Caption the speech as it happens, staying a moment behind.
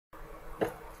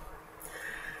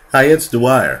Hi, it's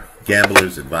Dwyer,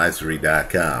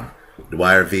 gamblersadvisory.com,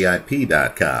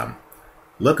 dwyervip.com.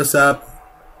 Look us up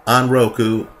on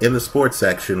Roku in the sports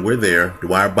section. We're there,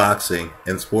 Dwyer Boxing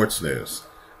and Sports News.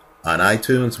 On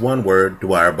iTunes, one word,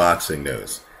 Dwyer Boxing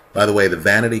News. By the way, the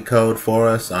vanity code for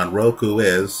us on Roku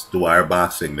is Dwyer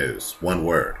Boxing News, one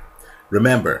word.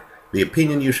 Remember, the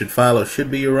opinion you should follow should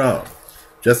be your own.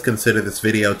 Just consider this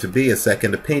video to be a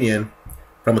second opinion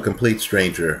from a complete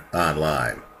stranger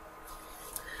online.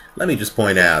 Let me just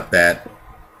point out that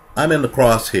I'm in the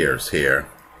crosshairs here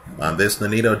on this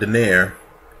Nonito Donaire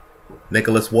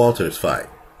Nicholas Walters fight.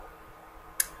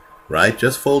 Right?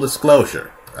 Just full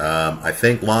disclosure. I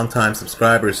think longtime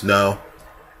subscribers know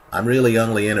I'm really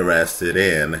only interested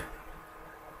in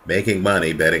making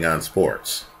money betting on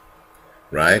sports.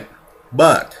 Right?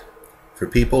 But for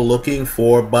people looking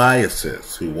for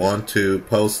biases who want to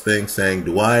post things saying,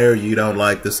 Dwyer, you don't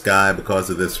like this guy because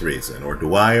of this reason, or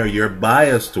Dwyer, you're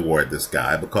biased toward this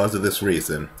guy because of this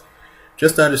reason,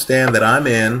 just understand that I'm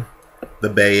in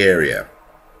the Bay Area.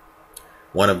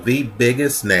 One of the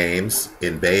biggest names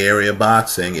in Bay Area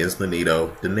boxing is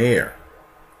Nonito Donaire.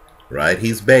 Right?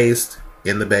 He's based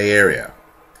in the Bay Area.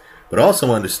 But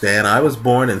also understand I was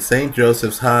born in St.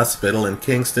 Joseph's Hospital in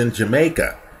Kingston,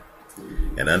 Jamaica.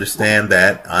 And understand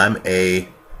that I'm a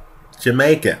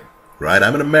Jamaican, right?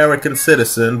 I'm an American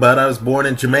citizen, but I was born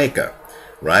in Jamaica,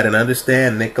 right? And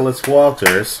understand Nicholas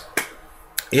Walters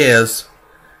is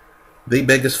the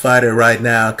biggest fighter right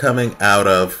now coming out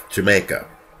of Jamaica.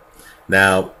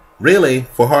 Now, really,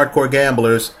 for hardcore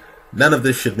gamblers, none of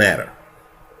this should matter.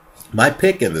 My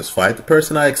pick in this fight, the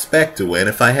person I expect to win,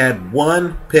 if I had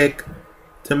one pick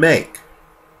to make,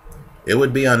 it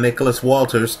would be on Nicholas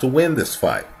Walters to win this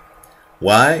fight.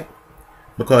 Why?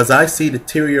 Because I see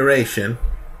deterioration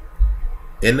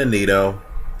in Nonito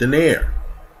Donaire.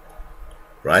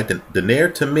 Right?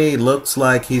 Donaire to me looks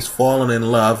like he's fallen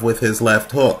in love with his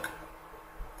left hook.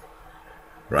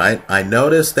 Right? I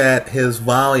notice that his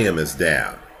volume is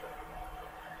down.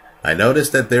 I notice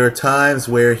that there are times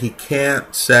where he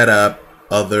can't set up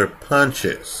other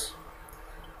punches.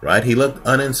 Right? He looked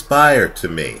uninspired to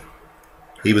me.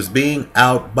 He was being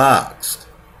outboxed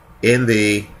in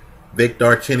the Vic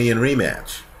Darchinyan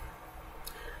rematch.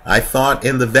 I thought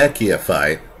in the Vecchia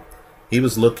fight he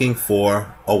was looking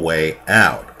for a way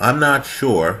out. I'm not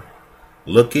sure,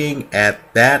 looking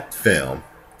at that film,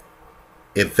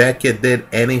 if Vecchia did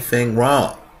anything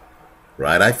wrong.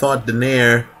 Right? I thought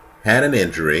Donaire had an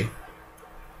injury,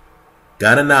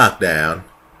 got a knockdown,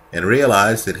 and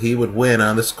realized that he would win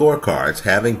on the scorecards,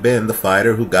 having been the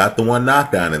fighter who got the one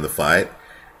knockdown in the fight.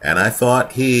 And I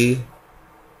thought he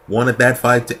wanted that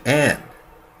fight to end.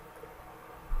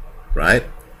 Right?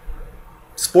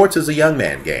 Sports is a young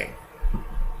man game.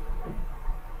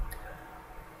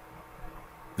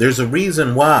 There's a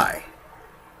reason why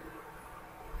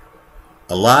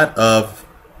a lot of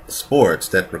sports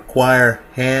that require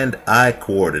hand-eye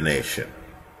coordination,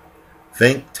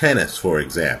 think tennis for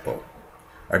example,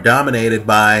 are dominated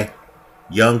by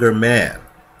younger men.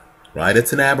 Right?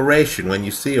 It's an aberration when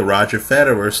you see a Roger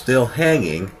Federer still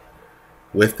hanging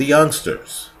with the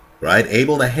youngsters, right?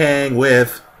 Able to hang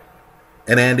with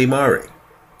an Andy Murray,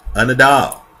 a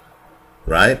Nadal,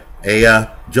 right? A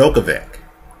Djokovic.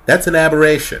 That's an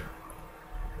aberration.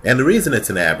 And the reason it's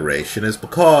an aberration is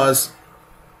because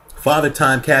Father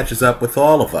Time catches up with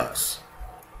all of us,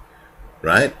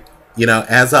 right? You know,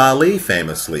 as Ali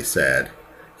famously said,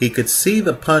 he could see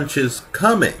the punches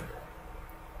coming,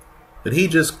 but he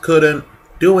just couldn't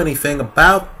do anything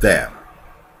about them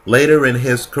later in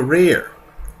his career.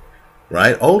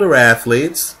 Right? Older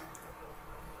athletes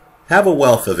have a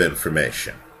wealth of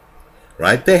information.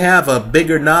 Right? They have a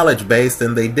bigger knowledge base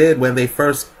than they did when they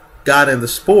first got in the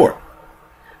sport.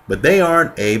 But they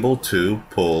aren't able to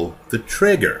pull the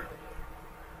trigger.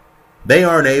 They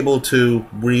aren't able to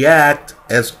react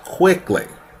as quickly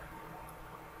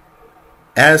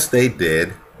as they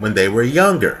did when they were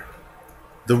younger.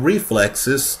 The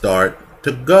reflexes start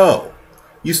to go.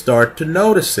 You start to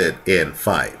notice it in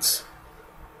fights.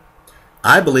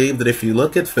 I believe that if you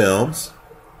look at films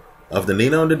of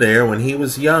Nonito Donaire when he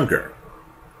was younger,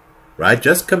 right,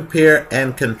 just compare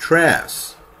and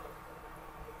contrast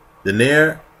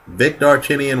Donaire Vic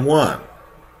Darchinyan 1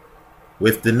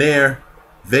 with Donaire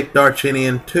Vic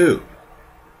Darchinyan 2.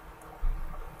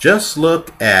 Just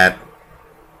look at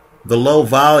the low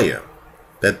volume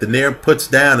that Donaire puts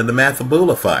down in the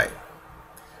Mathabula fight.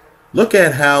 Look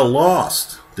at how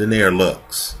lost Donaire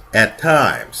looks at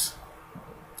times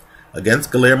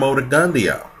against Guillermo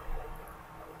Rigondeaux.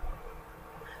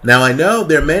 Now I know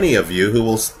there are many of you who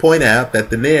will point out that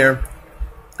Donaire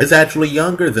is actually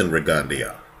younger than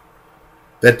Rigondeaux.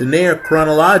 that Donaire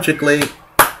chronologically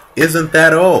isn't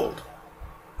that old.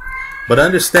 But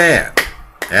understand,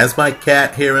 as my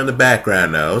cat here in the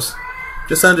background knows,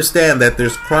 just understand that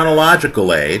there's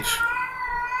chronological age,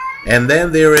 and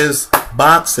then there is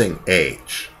boxing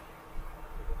age.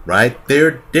 Right?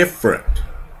 They're different.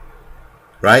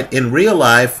 Right? In real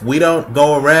life, we don't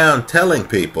go around telling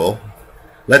people,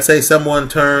 let's say someone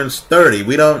turns 30,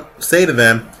 we don't say to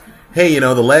them, hey,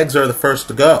 the legs are the first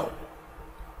to go.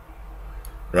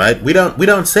 Right? We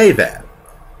don't say that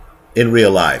in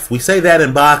real life. We say that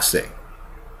in boxing.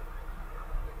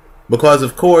 Because,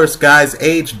 of course, guys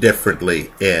age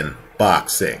differently in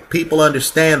boxing. People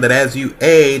understand that as you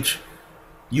age,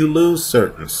 you lose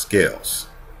certain skills.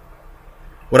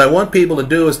 What I want people to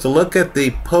do is to look at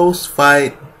the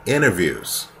post-fight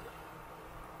interviews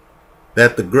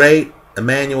that the great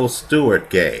Emanuel Stewart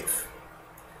gave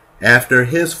after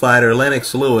his fighter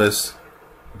Lennox Lewis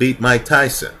beat Mike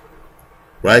Tyson.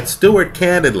 Right? Stewart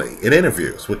candidly in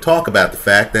interviews would talk about the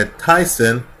fact that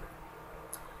Tyson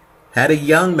had a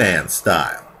young man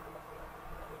style.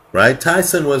 Right?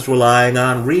 Tyson was relying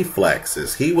on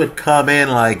reflexes. He would come in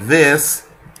like this,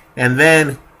 and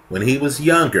then when he was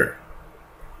younger,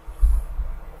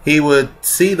 he would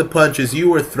see the punches you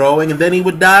were throwing, and then he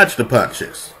would dodge the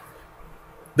punches.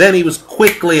 Then he was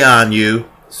quickly on you.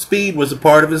 Speed was a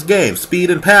part of his game.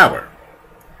 Speed and power.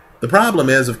 The problem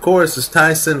is, of course, as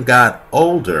Tyson got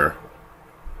older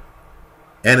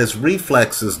and his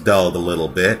reflexes dulled a little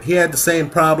bit, he had the same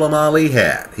problem Ali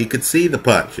had. He could see the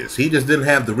punches. He just didn't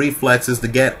have the reflexes to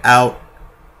get out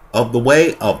of the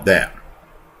way of them.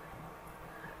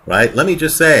 Right? Let me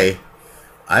just say,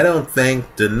 I don't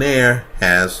think Donaire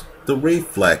has the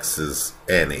reflexes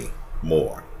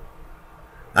anymore.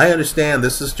 I understand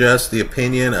this is just the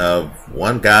opinion of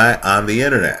one guy on the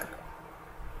internet.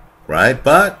 Right?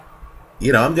 But,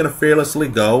 I'm going to fearlessly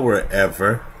go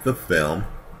wherever the film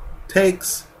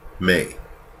takes me.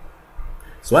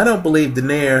 So I don't believe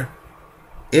Donaire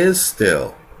is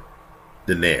still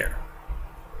Donaire.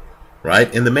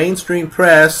 Right? In the mainstream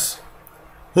press,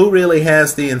 who really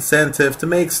has the incentive to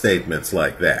make statements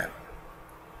like that?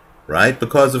 Right?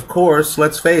 Because, of course,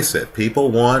 let's face it,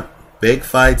 people want big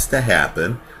fights to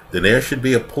happen. Donaire should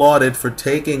be applauded for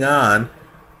taking on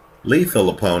lethal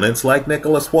opponents like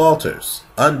Nicholas Walters,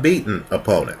 unbeaten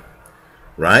opponent.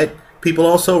 Right? People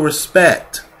also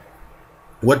respect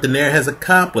what Donaire has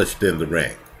accomplished in the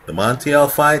ring. The Montiel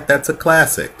fight, that's a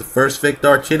classic. The first Vic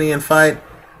Darchinyan fight,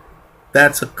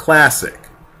 that's a classic.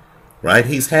 Right?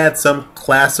 He's had some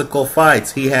classical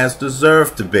fights. He has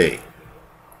deserved to be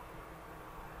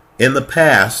in the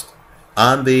past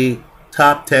on the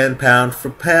top 10 pound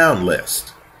for pound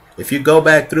list. If you go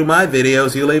back through my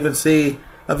videos, you'll even see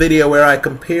a video where I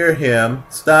compare him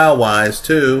style-wise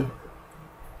to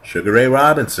Sugar Ray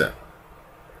Robinson.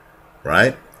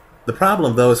 Right? The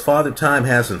problem, though, is Father Time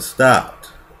hasn't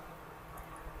stopped.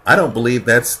 I don't believe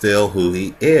that's still who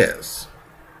he is.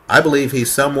 I believe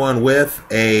he's someone with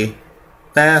a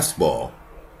fastball.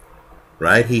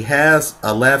 Right? He has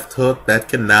a left hook that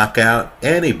can knock out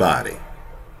anybody.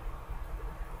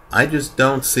 I just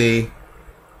don't see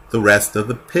the rest of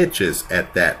the pitches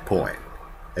at that point.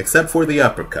 Except for the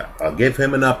uppercut. I'll give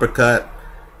him an uppercut.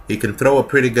 He can throw a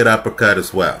pretty good uppercut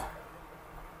as well.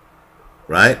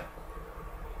 Right?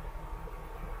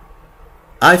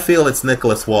 I feel it's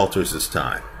Nicholas Walters'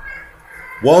 time.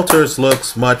 Walters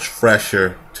looks much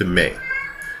fresher to me.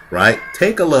 Right?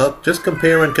 Take a look. Just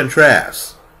compare and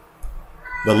contrast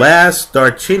the last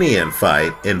Darchinyan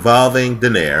fight involving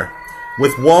Donaire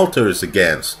with Walters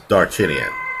against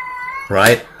Darchinyan.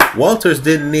 Right? Walters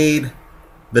didn't need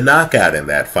the knockout in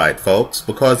that fight, folks,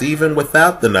 because even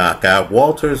without the knockout,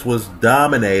 Walters was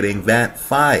dominating that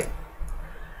fight.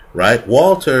 Right?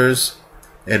 Walters,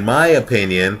 in my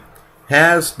opinion,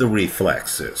 has the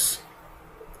reflexes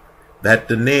that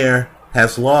Donaire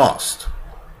has lost.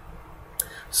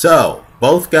 So,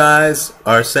 both guys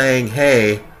are saying,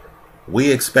 hey,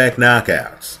 we expect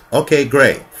knockouts. Okay,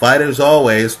 great. Fighters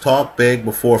always talk big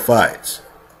before fights.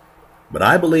 But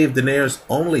I believe Donaire's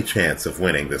only chance of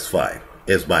winning this fight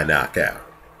is by knockout.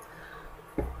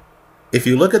 If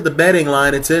you look at the betting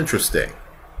line, it's interesting.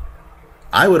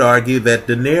 I would argue that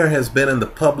Donaire has been in the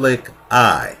public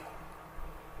eye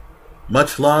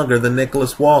much longer than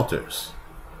Nicholas Walters.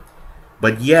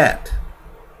 But yet,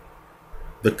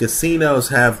 the casinos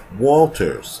have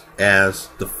Walters as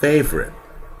the favorite.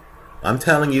 I'm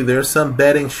telling you, there's some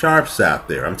betting sharps out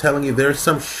there. I'm telling you, there's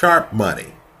some sharp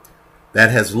money that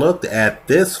has looked at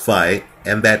this fight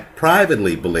and that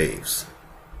privately believes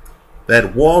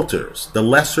that Walters, the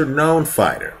lesser-known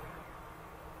fighter,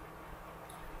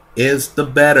 is the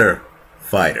better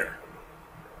fighter.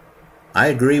 I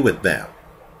agree with them.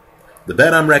 The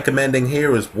bet I'm recommending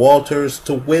here is Walters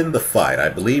to win the fight. I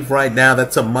believe right now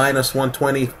that's a minus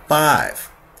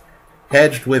 125.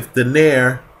 Hedged with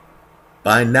Donaire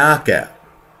by knockout.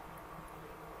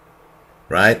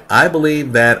 Right? I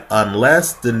believe that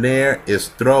unless Donaire is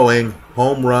throwing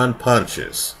home run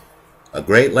punches, a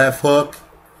great left hook,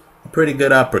 a pretty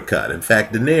good uppercut. In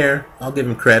fact, Donaire, I'll give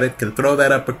him credit, can throw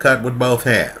that uppercut with both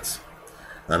hands.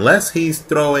 Unless he's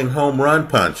throwing home run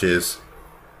punches,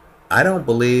 I don't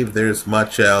believe there's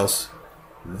much else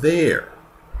there.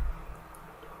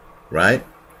 Right?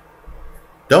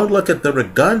 Don't look at the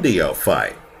Rigondeaux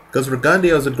fight, because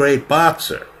Rigondeaux's a great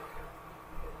boxer.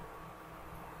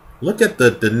 Look at the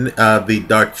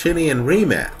Darchinian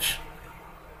rematch.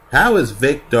 How is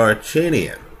Vic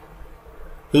Darchinian,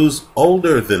 who's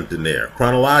older than Donaire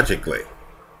chronologically,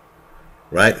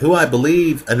 right, who I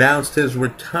believe announced his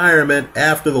retirement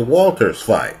after the Walters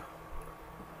fight,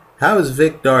 how is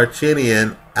Vic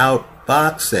Darchinian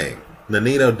outboxing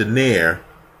Nonito Donaire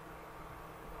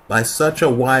by such a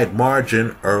wide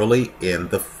margin early in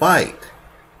the fight?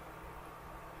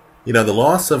 You know, the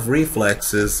loss of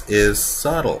reflexes is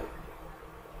subtle.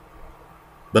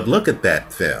 But look at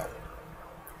that film.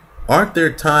 Aren't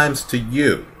there times to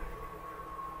you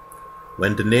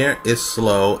when Donaire is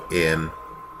slow in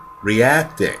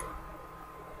reacting?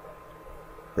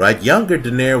 Right? Younger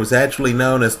Donaire was actually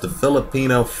known as the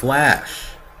Filipino Flash.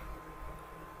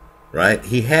 Right?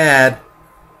 He had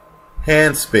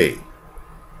hand speed.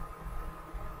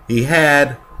 He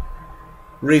had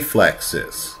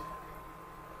reflexes.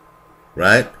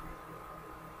 Right?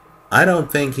 I don't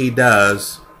think he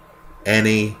does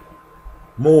any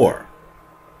more.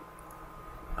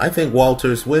 I think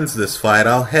Walters wins this fight.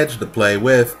 I'll hedge the play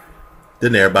with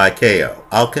Donaire by KO.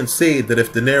 I'll concede that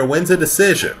if Donaire wins a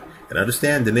decision, and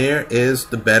understand Donaire is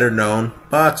the better known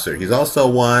boxer. He's also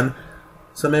won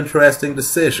some interesting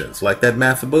decisions, like that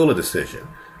Mathabula decision.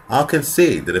 I'll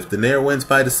concede that if Donaire wins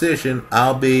by decision,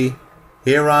 I'll be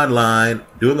here online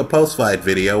doing a post-fight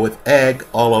video with egg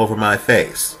all over my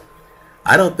face.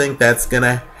 I don't think that's going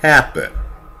to happen.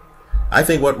 I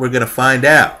think what we're going to find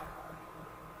out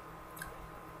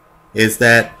is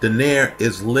that Donaire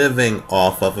is living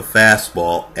off of a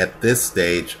fastball at this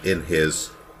stage in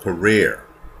his career.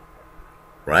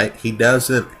 Right? He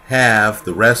doesn't have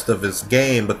the rest of his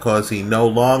game because he no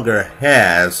longer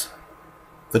has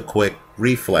the quick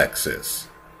reflexes.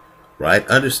 Right?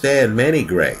 Understand, many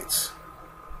greats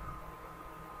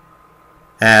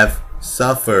have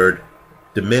suffered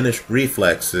diminished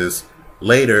reflexes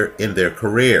later in their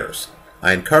careers.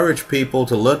 I encourage people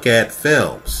to look at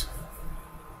films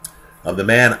of the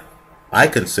man I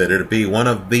consider to be one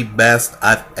of the best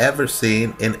I've ever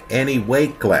seen in any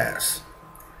weight class.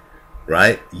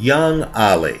 Right? Young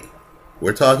Ali.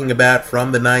 We're talking about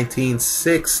from the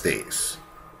 1960s.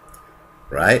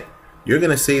 Right? You're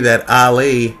going to see that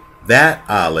Ali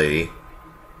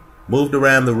moved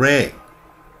around the ring.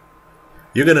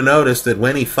 You're going to notice that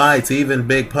when he fights even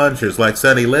big punchers like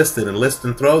Sonny Liston, and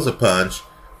Liston throws a punch,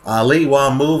 Ali,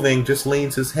 while moving, just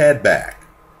leans his head back.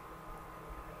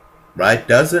 Right?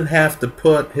 Doesn't have to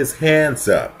put his hands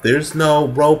up. There's no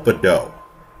rope-a-dope.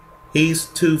 He's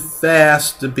too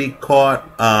fast to be caught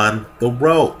on the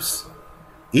ropes.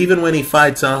 Even when he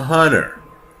fights a hunter,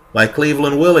 like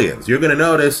Cleveland Williams, you're going to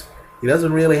notice he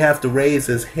doesn't really have to raise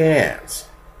his hands.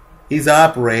 He's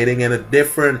operating in a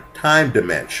different time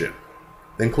dimension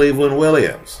than Cleveland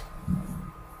Williams.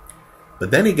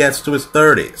 But then he gets to his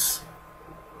 30s.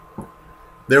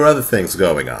 There are other things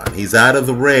going on. He's out of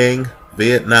the ring,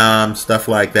 Vietnam, stuff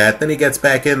like that. Then he gets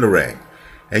back in the ring.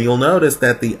 And you'll notice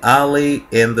that the Ali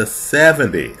in the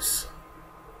 70s,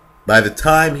 by the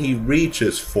time he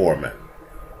reaches Foreman,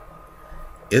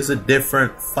 is a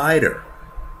different fighter.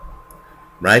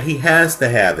 Right? He has to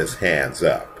have his hands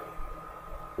up.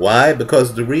 Why?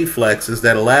 Because the reflexes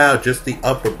that allow just the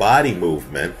upper body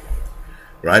movement,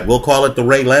 right? We'll call it the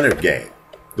Ray Leonard game.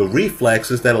 The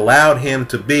reflexes that allowed him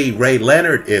to be Ray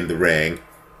Leonard in the ring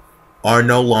are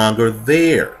no longer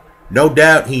there. No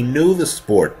doubt he knew the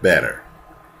sport better.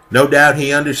 No doubt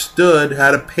he understood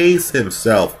how to pace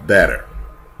himself better.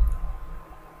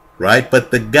 Right?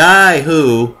 But the guy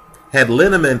who had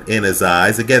liniment in his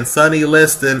eyes against Sonny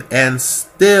Liston and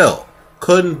still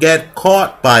couldn't get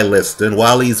caught by Liston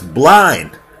while he's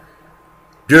blind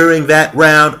during that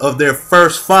round of their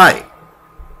first fight,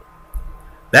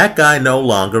 that guy no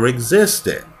longer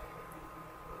existed.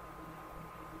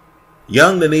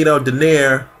 Young Nonito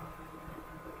Donaire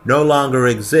no longer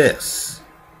exists.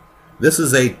 This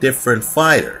is a different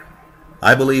fighter.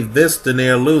 I believe this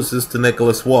Donaire loses to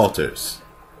Nicholas Walters.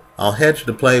 I'll hedge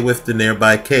the play with Donaire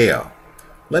by KO.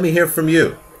 Let me hear from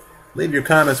you. Leave your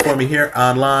comments for me here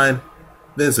online.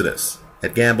 Visit us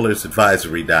at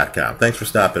gamblersadvisory.com. Thanks for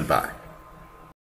stopping by.